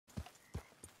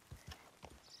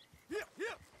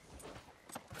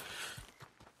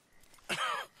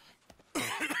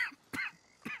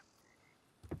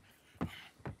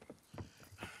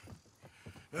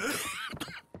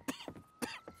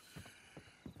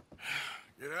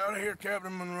Get out of here,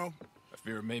 Captain Monroe. I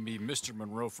fear it may be Mr.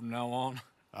 Monroe from now on.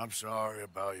 I'm sorry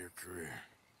about your career.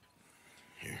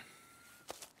 Here.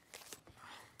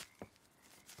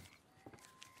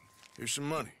 Here's some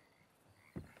money.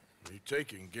 You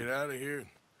take it and get out of here and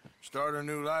start a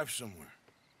new life somewhere.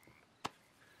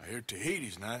 I hear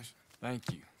Tahiti's nice.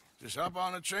 Thank you. Just hop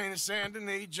on a train to Saint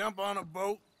Denis, jump on a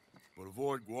boat, but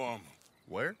avoid Guam.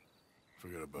 Where?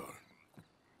 Forget about it.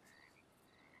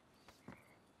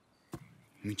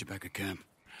 Meet you back at camp.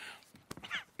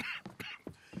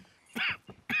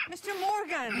 Mr.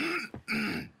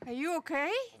 Morgan! Are you okay?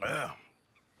 Well,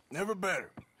 never better.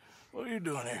 What are you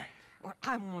doing here? Well,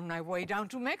 I'm on my way down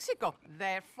to Mexico.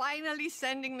 They're finally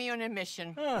sending me on a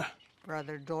mission.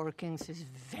 Brother Dorkins is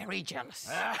very jealous.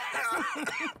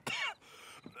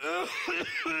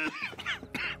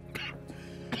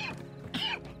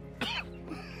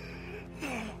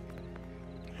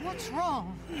 What's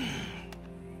wrong?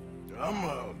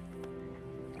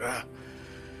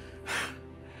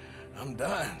 I'm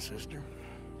dying, sister.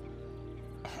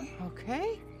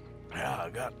 Okay. Yeah, I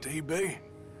got TB.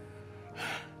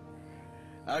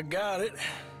 I got it.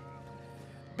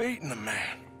 Beating a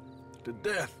man to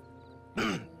death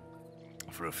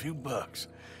for a few bucks.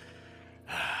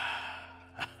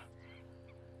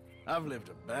 I've lived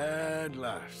a bad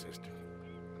life, sister.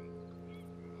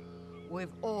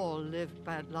 We've all lived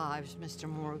bad lives, Mr.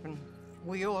 Morgan.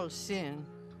 We all sin.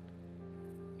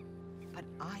 But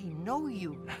I know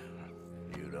you.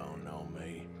 You don't know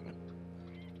me.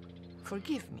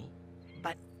 Forgive me,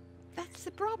 but that's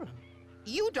the problem.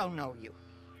 You don't know you.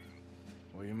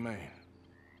 What do you mean?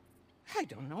 I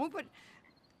don't know, but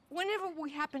whenever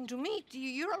we happen to meet,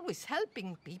 you're always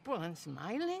helping people and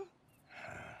smiling.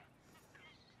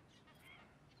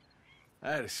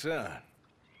 I had a son.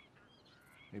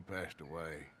 He passed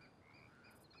away.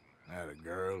 I had a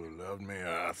girl who loved me.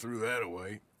 I threw that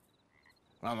away.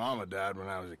 My mama died when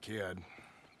I was a kid.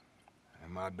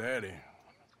 And my daddy,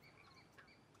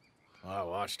 well, I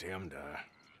watched him die.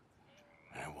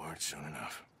 And it weren't soon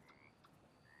enough.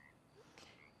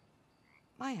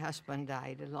 My husband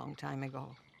died a long time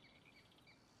ago.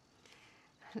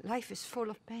 Life is full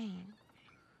of pain.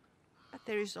 But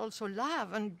there is also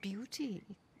love and beauty.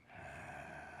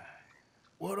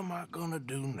 What am I gonna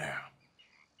do now?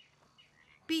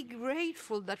 Be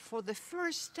grateful that for the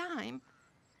first time,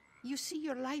 you see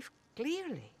your life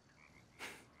clearly.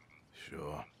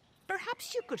 Sure.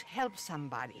 Perhaps you could help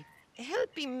somebody.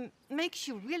 Helping makes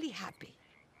you really happy.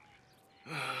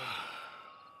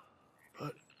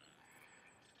 But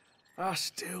I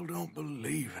still don't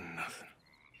believe in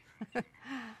nothing.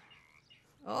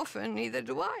 Often, neither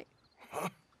do I. Huh?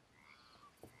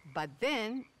 But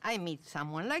then I meet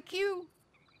someone like you,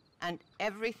 and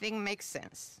everything makes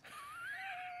sense.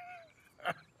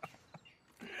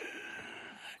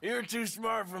 You're too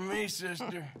smart for me,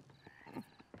 sister.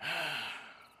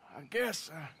 I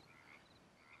guess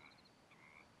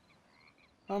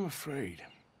I'm afraid.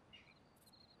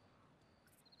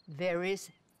 There is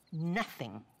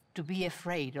nothing to be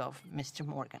afraid of, Mr.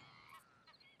 Morgan.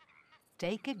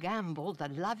 Take a gamble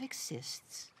that love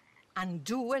exists and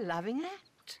do a loving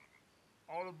act.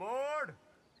 All aboard!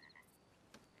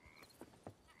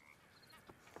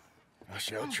 I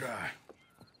shall try.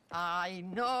 I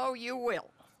know you will.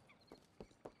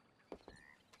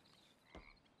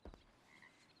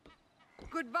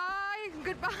 Goodbye,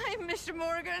 goodbye, Mr.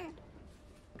 Morgan.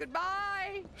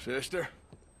 Goodbye. Sister?